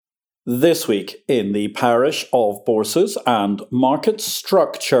This week in the parish of bourses and market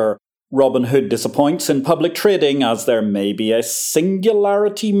structure, Robinhood disappoints in public trading as there may be a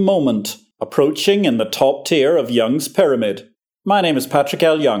singularity moment approaching in the top tier of Young's pyramid. My name is Patrick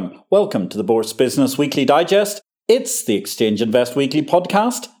L. Young. Welcome to the Bourse Business Weekly Digest. It's the Exchange Invest Weekly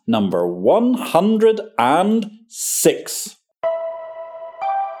podcast, number 106.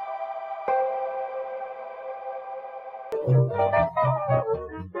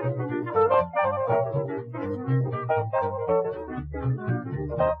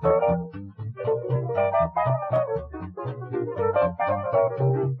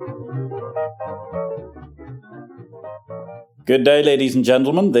 Good day, ladies and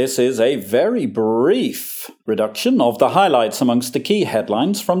gentlemen. This is a very brief reduction of the highlights amongst the key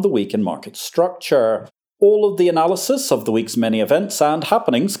headlines from the week in market structure. All of the analysis of the week's many events and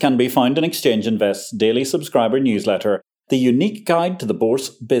happenings can be found in Exchange Invest's daily subscriber newsletter, the unique guide to the Bourse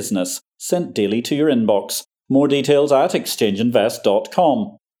business, sent daily to your inbox. More details at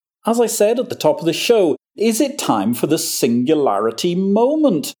exchangeinvest.com. As I said at the top of the show, is it time for the singularity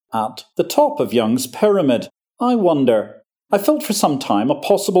moment at the top of Young's pyramid? I wonder. I felt for some time a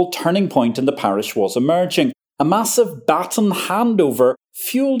possible turning point in the parish was emerging, a massive baton handover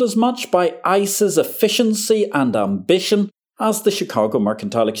fueled as much by ICE's efficiency and ambition as the Chicago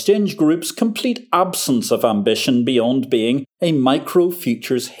Mercantile Exchange Group's complete absence of ambition beyond being a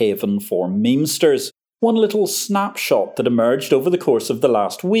micro-futures haven for memesters. One little snapshot that emerged over the course of the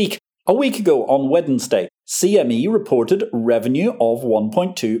last week. A week ago on Wednesday, CME reported revenue of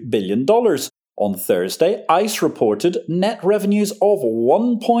 $1.2 billion. On Thursday, ICE reported net revenues of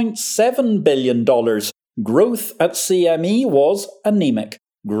 $1.7 billion. Growth at CME was anemic.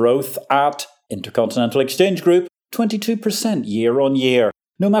 Growth at Intercontinental Exchange Group, 22% year-on-year.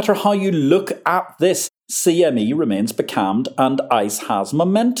 No matter how you look at this, CME remains becalmed and ICE has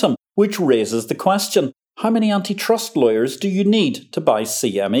momentum, which raises the question, how many antitrust lawyers do you need to buy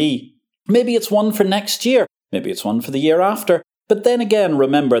CME? Maybe it's one for next year, maybe it's one for the year after. But then again,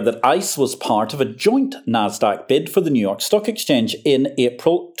 remember that ICE was part of a joint Nasdaq bid for the New York Stock Exchange in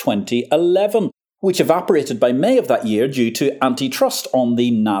April 2011, which evaporated by May of that year due to antitrust on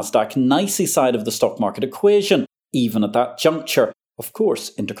the Nasdaq-NYSE side of the stock market equation. Even at that juncture, of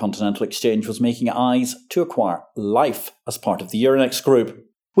course, Intercontinental Exchange was making eyes to acquire Life as part of the Euronext Group.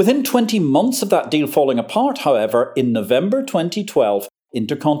 Within 20 months of that deal falling apart, however, in November 2012,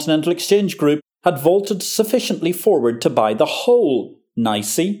 Intercontinental Exchange Group had vaulted sufficiently forward to buy the whole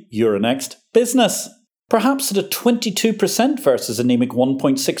NYSE Euronext business. Perhaps at a 22% versus anemic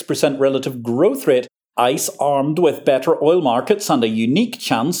 1.6% relative growth rate, ICE, armed with better oil markets and a unique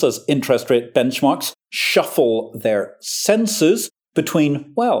chance as interest rate benchmarks shuffle their senses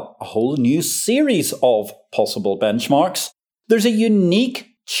between, well, a whole new series of possible benchmarks, there's a unique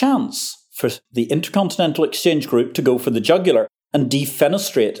chance for the Intercontinental Exchange Group to go for the jugular and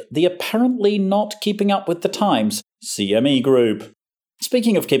defenestrate the apparently not keeping up with the times CME Group.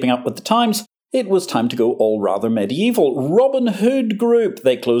 Speaking of keeping up with the times, it was time to go all rather medieval. Robinhood Group,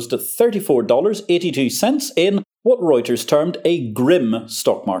 they closed at $34.82 in what Reuters termed a grim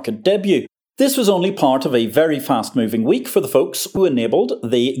stock market debut. This was only part of a very fast-moving week for the folks who enabled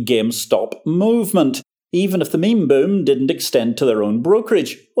the GameStop movement, even if the meme boom didn't extend to their own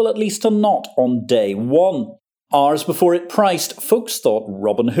brokerage, well, at least not on day one. Hours before it priced, folks thought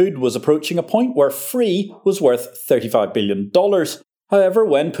Robinhood was approaching a point where free was worth $35 billion. However,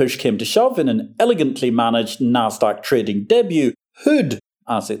 when push came to shove in an elegantly managed Nasdaq trading debut, Hood,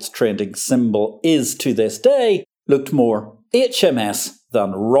 as its trading symbol is to this day, looked more HMS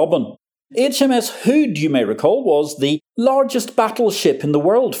than Robin. HMS Hood, you may recall, was the largest battleship in the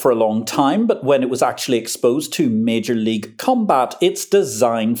world for a long time, but when it was actually exposed to Major League combat, its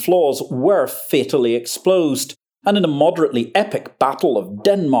design flaws were fatally exposed. And in a moderately epic Battle of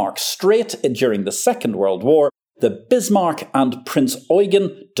Denmark Strait during the Second World War, the Bismarck and Prince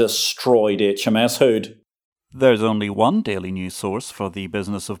Eugen destroyed HMS Hood. There's only one daily news source for the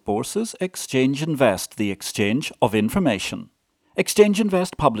business of bourses, Exchange Invest, the exchange of information. Exchange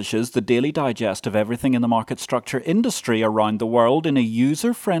Invest publishes the daily digest of everything in the market structure industry around the world in a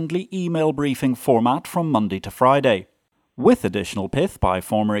user-friendly email briefing format from Monday to Friday. With additional pith by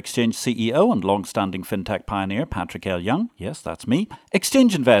former Exchange CEO and long-standing fintech pioneer Patrick L. Young, yes, that's me,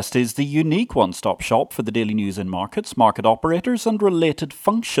 Exchange Invest is the unique one-stop shop for the daily news in markets, market operators and related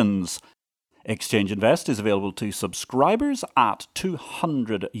functions. Exchange Invest is available to subscribers at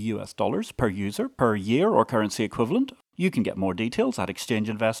 $200 per user per year or currency equivalent. You can get more details at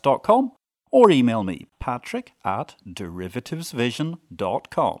exchangeinvest.com or email me,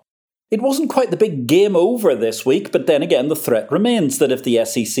 patrick@derivativesvision.com. It wasn't quite the big game over this week, but then again the threat remains that if the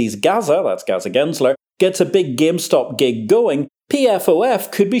SEC's Gaza, that's Gaza Gensler, gets a big GameStop gig going,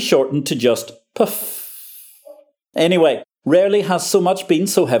 PFOF could be shortened to just PUF. Anyway, rarely has so much been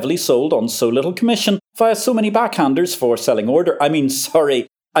so heavily sold on so little commission via so many backhanders for selling order. I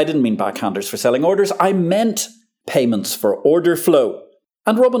didn't mean backhanders for selling orders, I meant payments for order flow.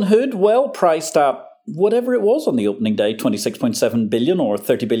 And Robinhood, well priced at whatever it was on the opening day, $26.7 billion or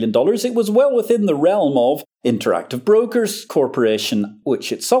 $30 billion, it was well within the realm of Interactive Brokers Corporation,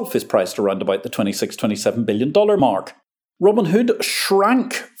 which itself is priced around about the $26-27 billion mark. Robinhood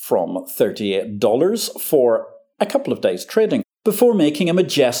shrank from $38 for a couple of days trading before making a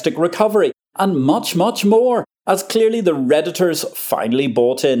majestic recovery, and much, much more, as clearly the Redditors finally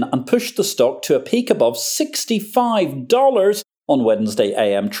bought in and pushed the stock to a peak above $65 on Wednesday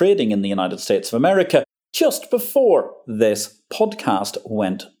AM trading in the United States of America, just before this podcast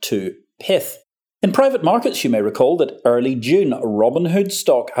went to pith. In private markets, you may recall that early June, Robinhood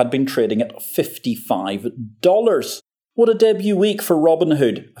stock had been trading at $55. What a debut week for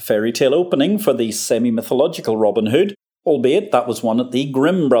Robinhood, a fairy tale opening for the semi-mythological Robinhood, albeit that was one at the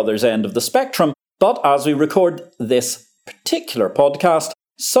Grimm brothers end of the spectrum. But as we record this particular podcast,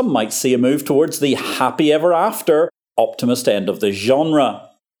 some might see a move towards the happy ever after optimist end of the genre.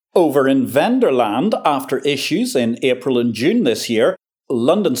 Over in Vendorland, after issues in April and June this year,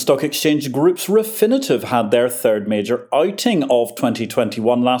 London Stock Exchange Group's Refinitiv had their third major outing of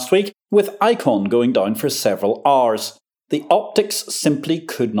 2021 last week, with Icon going down for several hours. The optics simply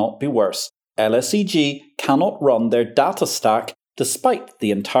could not be worse. LSEG cannot run their data stack despite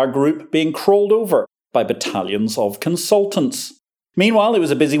the entire group being crawled over by battalions of consultants. Meanwhile, it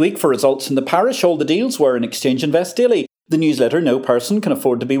was a busy week for results in the parish. All the deals were in Exchange Invest Daily, the newsletter no person can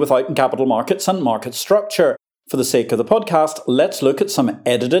afford to be without in capital markets and market structure. For the sake of the podcast, let's look at some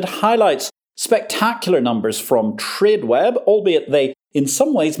edited highlights. Spectacular numbers from Tradeweb, albeit they in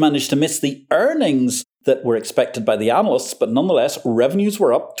some ways managed to miss the earnings that were expected by the analysts, but nonetheless, revenues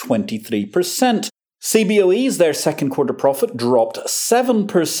were up 23%. CBOE's, their second quarter profit dropped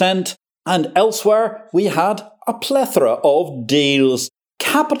 7%, and elsewhere we had a plethora of deals.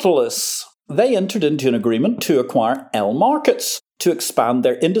 Capitalists, they entered into an agreement to acquire L Markets to expand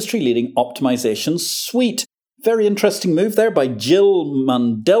their industry-leading optimization suite. Very interesting move there by Jill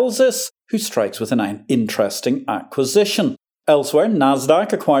Mandelzis, who strikes with an interesting acquisition. Elsewhere,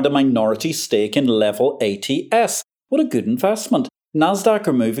 Nasdaq acquired a minority stake in Level ATS. What a good investment. Nasdaq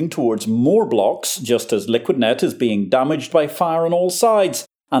are moving towards more blocks, just as Liquidnet is being damaged by fire on all sides,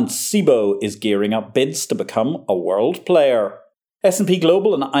 and Cboe is gearing up bids to become a world player. S&P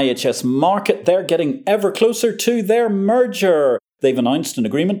Global and IHS Markit, they're getting ever closer to their merger. They've announced an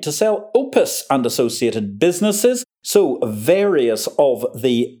agreement to sell Opus and associated businesses, so various of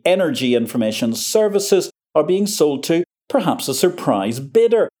the energy information services are being sold to perhaps a surprise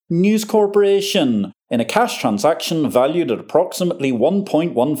bidder, News Corporation, in a cash transaction valued at approximately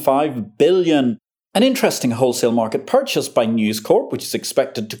 $1.15 billion. An interesting wholesale market purchase by News Corp, which is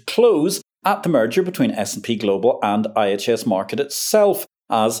expected to close at the merger between S&P Global and IHS Markit itself,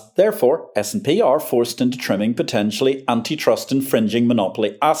 as, therefore, S&P are forced into trimming potentially antitrust infringing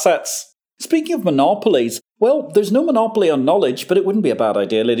monopoly assets. Speaking of monopolies, well, there's no monopoly on knowledge, but it wouldn't be a bad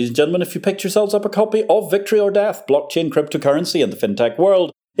idea, ladies and gentlemen, if you picked yourselves up a copy of Victory or Death, Blockchain Cryptocurrency and the FinTech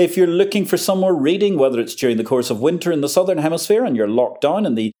World. If you're looking for some more reading, whether it's during the course of winter in the Southern Hemisphere and you're locked down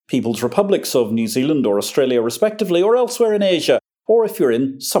in the People's Republics of New Zealand or Australia respectively, or elsewhere in Asia, or if you're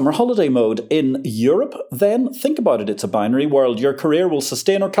in summer holiday mode in Europe, then think about it. It's a binary world. Your career will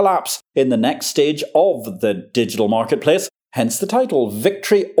sustain or collapse in the next stage of the digital marketplace, hence the title,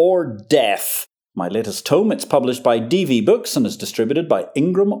 Victory or Death. My latest tome, it's published by DV Books and is distributed by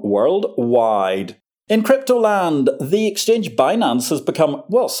Ingram worldwide. In cryptoland, the exchange Binance has become,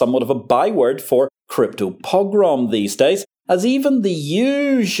 well, somewhat of a byword for crypto pogrom these days, as even the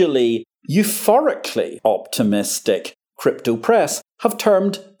usually euphorically optimistic crypto press have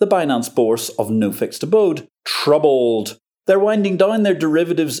termed the Binance bourse of no fixed abode troubled. They're winding down their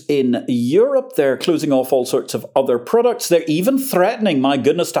derivatives in Europe, they're closing off all sorts of other products, they're even threatening, my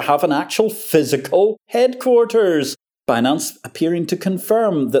goodness, to have an actual physical headquarters. Binance appearing to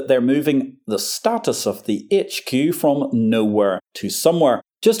confirm that they're moving the status of the HQ from nowhere to somewhere.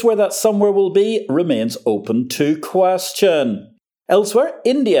 Just where that somewhere will be remains open to question. Elsewhere,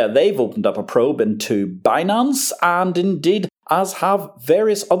 India, they've opened up a probe into Binance, and indeed, as have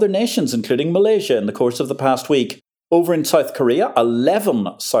various other nations, including Malaysia, in the course of the past week. Over in South Korea, 11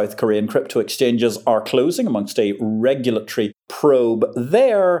 South Korean crypto exchanges are closing amongst a regulatory probe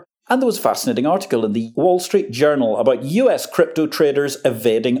there. And there was a fascinating article in the Wall Street Journal about US crypto traders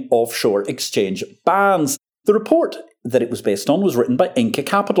evading offshore exchange bans. The report that it was based on was written by Inca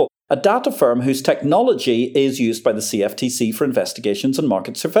Capital, a data firm whose technology is used by the CFTC for investigations and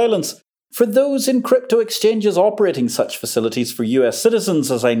market surveillance. For those in crypto exchanges operating such facilities for US citizens,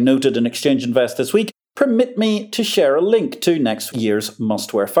 as I noted in Exchange Invest this week, permit me to share a link to next year's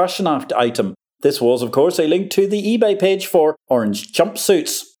must-wear fashion item. This was, of course, a link to the eBay page for orange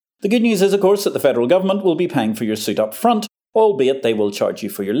jumpsuits. The good news is, of course, that the federal government will be paying for your suit up front, albeit they will charge you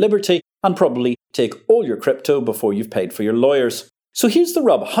for your liberty and probably take all your crypto before you've paid for your lawyers. So here's the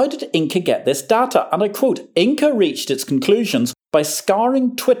rub. How did Inca get this data? And I quote, Inca reached its conclusions by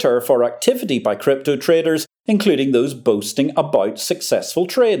scouring Twitter for activity by crypto traders, including those boasting about successful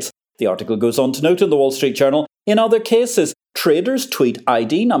trades. The article goes on to note in the Wall Street Journal, in other cases, traders tweet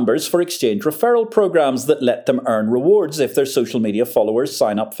ID numbers for exchange referral programs that let them earn rewards if their social media followers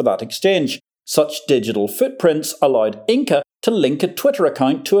sign up for that exchange. Such digital footprints allowed Inca to link a Twitter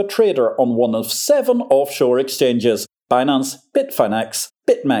account to a trader on one of 7 offshore exchanges: Binance, Bitfinex,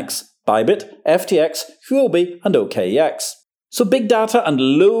 BitMEX, Bybit, FTX, Huobi, and OKX. So big data and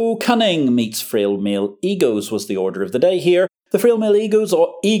low cunning meets frail male egos was the order of the day here. The frail male egos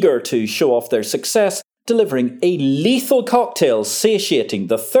are eager to show off their success, delivering a lethal cocktail satiating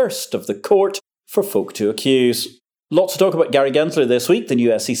the thirst of the court for folk to accuse. Lots to talk about Gary Gensler this week, the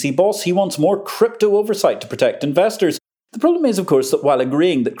new SEC boss. He wants more crypto oversight to protect investors. The problem is, of course, that while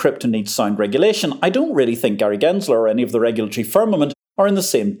agreeing that crypto needs sound regulation, I don't really think Gary Gensler or any of the regulatory firmament are in the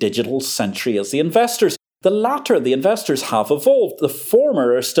same digital century as the investors. The latter, the investors, have evolved. The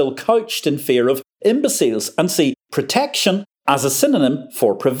former are still couched in fear of imbeciles and see protection as a synonym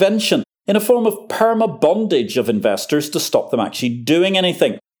for prevention, in a form of perma-bondage of investors to stop them actually doing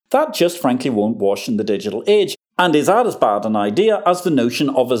anything. That just frankly won't wash in the digital age, and is as bad an idea as the notion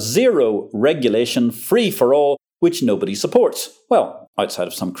of a zero regulation free-for-all, which nobody supports. Well, outside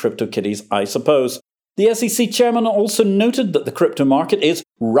of some crypto kitties, I suppose. The SEC chairman also noted that the crypto market is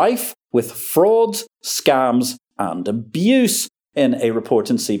rife with frauds, scams, and abuse in a report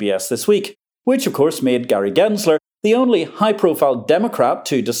in CBS this week, which of course made Gary Gensler the only high-profile Democrat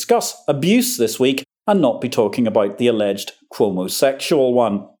to discuss abuse this week and not be talking about the alleged Cuomo-sexual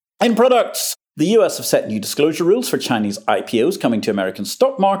one. In products, the US have set new disclosure rules for Chinese IPOs coming to American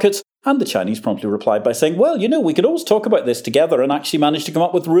stock markets, and the Chinese promptly replied by saying, well, we could always talk about this together and actually manage to come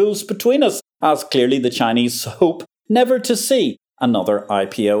up with rules between us, as clearly the Chinese hope never to see another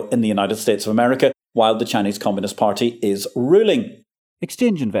IPO in the United States of America while the Chinese Communist Party is ruling.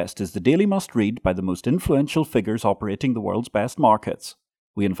 Exchange Invest is the daily must-read by the most influential figures operating the world's best markets.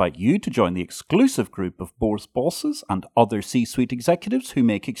 We invite you to join the exclusive group of board bosses and other C-suite executives who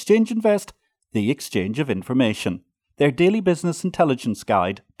make Exchange Invest the exchange of information, their daily business intelligence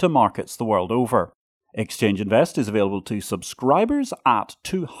guide to markets the world over. Exchange Invest is available to subscribers at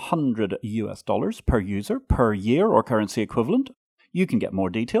 $200 per user per year or currency equivalent. You can get more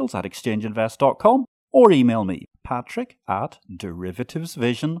details at exchangeinvest.com or email me,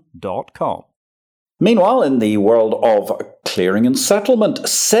 patrick@derivativesvision.com. Meanwhile, in the world of clearing and settlement,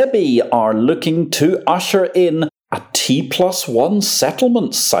 SEBI are looking to usher in a T+1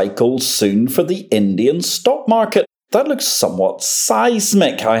 settlement cycle soon for the Indian stock market. That looks somewhat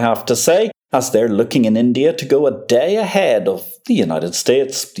seismic, I have to say, as they're looking in India to go a day ahead of the United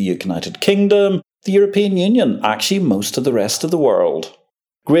States, the United Kingdom, the European Union, actually most of the rest of the world.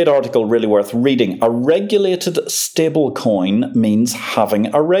 Great article, really worth reading. A regulated stablecoin means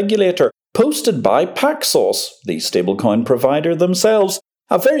having a regulator. Posted by Paxos, the stablecoin provider themselves.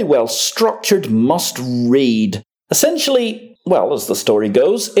 A very well structured must-read. Essentially, well, as the story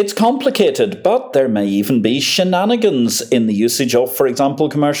goes, it's complicated, but there may even be shenanigans in the usage of, for example,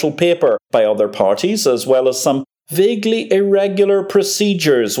 commercial paper by other parties, as well as some vaguely irregular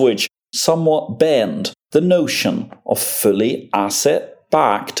procedures which somewhat bend the notion of fully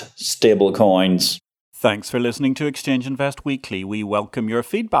asset-backed stablecoins. Thanks for listening to Exchange Invest Weekly. We welcome your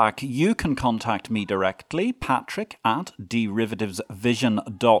feedback. You can contact me directly,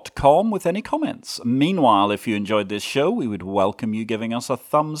 patrick@derivativesvision.com, with any comments. Meanwhile, if you enjoyed this show, we would welcome you giving us a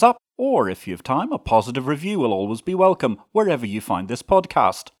thumbs up, or if you have time, a positive review will always be welcome, wherever you find this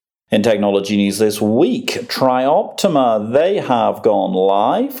podcast. In technology news this week, TriOptima, they have gone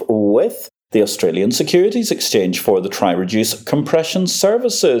live with the Australian Securities Exchange for the TriReduce compression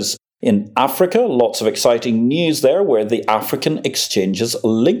services. In Africa, lots of exciting news there where the African Exchanges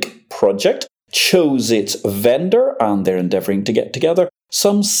Link project chose its vendor and they're endeavouring to get together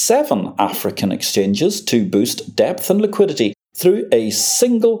some 7 African exchanges to boost depth and liquidity through a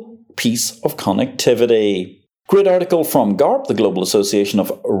single piece of connectivity. Great article from GARP, the Global Association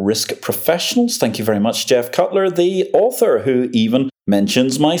of Risk Professionals. Thank you very much, Jeff Cutler, the author, who even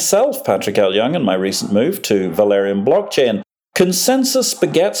mentions myself, Patrick L. Young, and my recent move to Valerium Blockchain. Consensus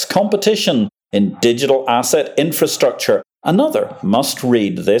begets competition in digital asset infrastructure. Another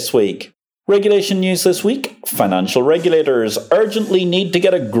must-read this week. Regulation news this week. Financial regulators urgently need to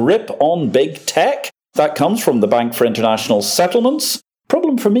get a grip on big tech. That comes from the Bank for International Settlements.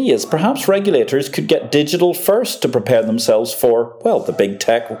 Problem for me is perhaps regulators could get digital first to prepare themselves for, well, the big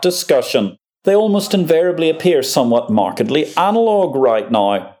tech discussion. They almost invariably appear somewhat markedly analog right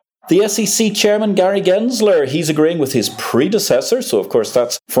now. The SEC chairman Gary Gensler, he's agreeing with his predecessor, so of course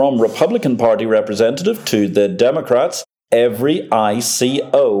that's from Republican Party representative to the Democrats. Every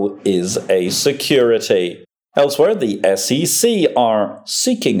ICO is a security. Elsewhere, the SEC are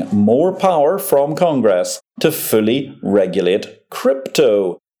seeking more power from Congress to fully regulate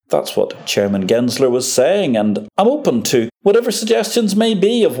crypto. That's what Chairman Gensler was saying, and I'm open to whatever suggestions may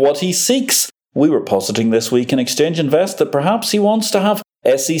be of what he seeks. We were positing this week in Exchange Invest that perhaps he wants to have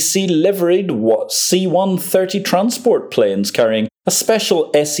SEC-liveried C-130 transport planes carrying a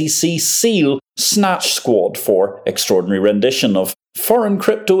special SEC SEAL snatch squad for extraordinary rendition of foreign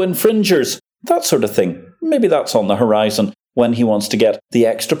crypto infringers. That sort of thing. Maybe that's on the horizon when he wants to get the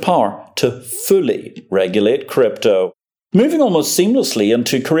extra power to fully regulate crypto. Moving almost seamlessly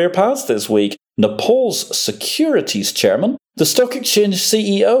into career paths this week, Nepal's securities chairman, the stock exchange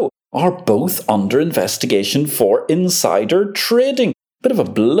CEO, are both under investigation for insider trading. Bit of a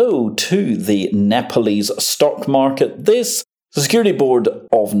blow to the Nepalese stock market. The Security Board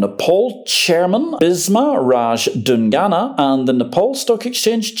of Nepal Chairman Bisma Raj Dungana and the Nepal Stock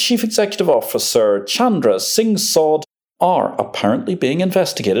Exchange Chief Executive Officer Chandra Singh Saud are apparently being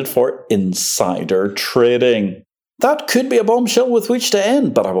investigated for insider trading. That could be a bombshell with which to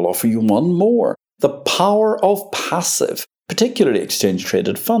end, but I will offer you one more. The power of passive, particularly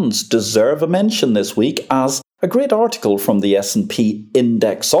exchange-traded funds, deserve a mention this week, as a great article from the S&P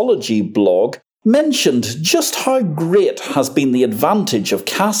Indexology blog mentioned just how great has been the advantage of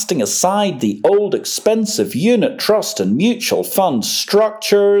casting aside the old expensive unit trust and mutual fund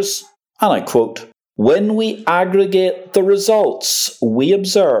structures. And I quote, "When we aggregate the results, we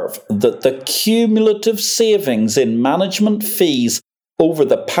observe that the cumulative savings in management fees over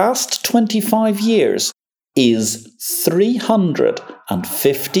the past 25 years is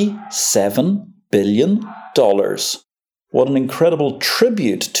 $357 billion. What an incredible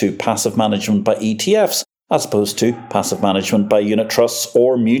tribute to passive management by ETFs, as opposed to passive management by unit trusts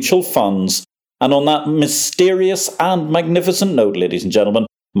or mutual funds. And on that mysterious and magnificent note, ladies and gentlemen,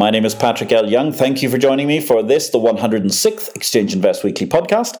 my name is Patrick L. Young. Thank you for joining me for this, the 106th Exchange Invest Weekly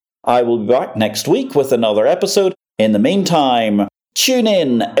podcast. I will be back next week with another episode. In the meantime, tune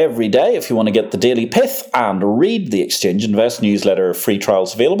in every day if you want to get the daily pith and read the Exchange Invest newsletter. Free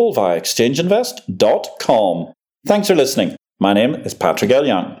trials available via exchangeinvest.com. Thanks for listening. My name is Patrick L.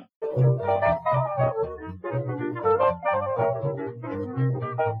 Young.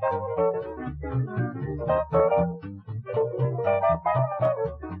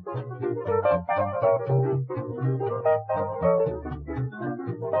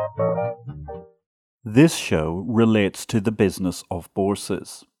 This show relates to the business of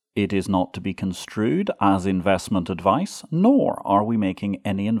bourses. It is not to be construed as investment advice, nor are we making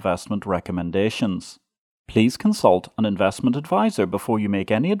any investment recommendations. Please consult an investment advisor before you make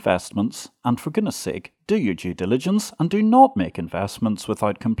any investments, and for goodness sake, do your due diligence and do not make investments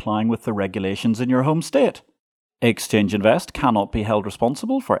without complying with the regulations in your home state. Exchange Invest cannot be held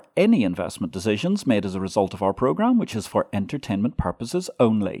responsible for any investment decisions made as a result of our program, which is for entertainment purposes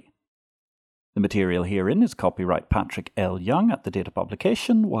only. The material herein is copyright Patrick L. Young at the date of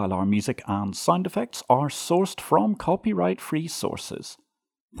publication, while our music and sound effects are sourced from copyright-free sources.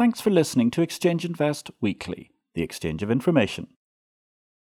 Thanks for listening to Exchange Invest Weekly, the exchange of information.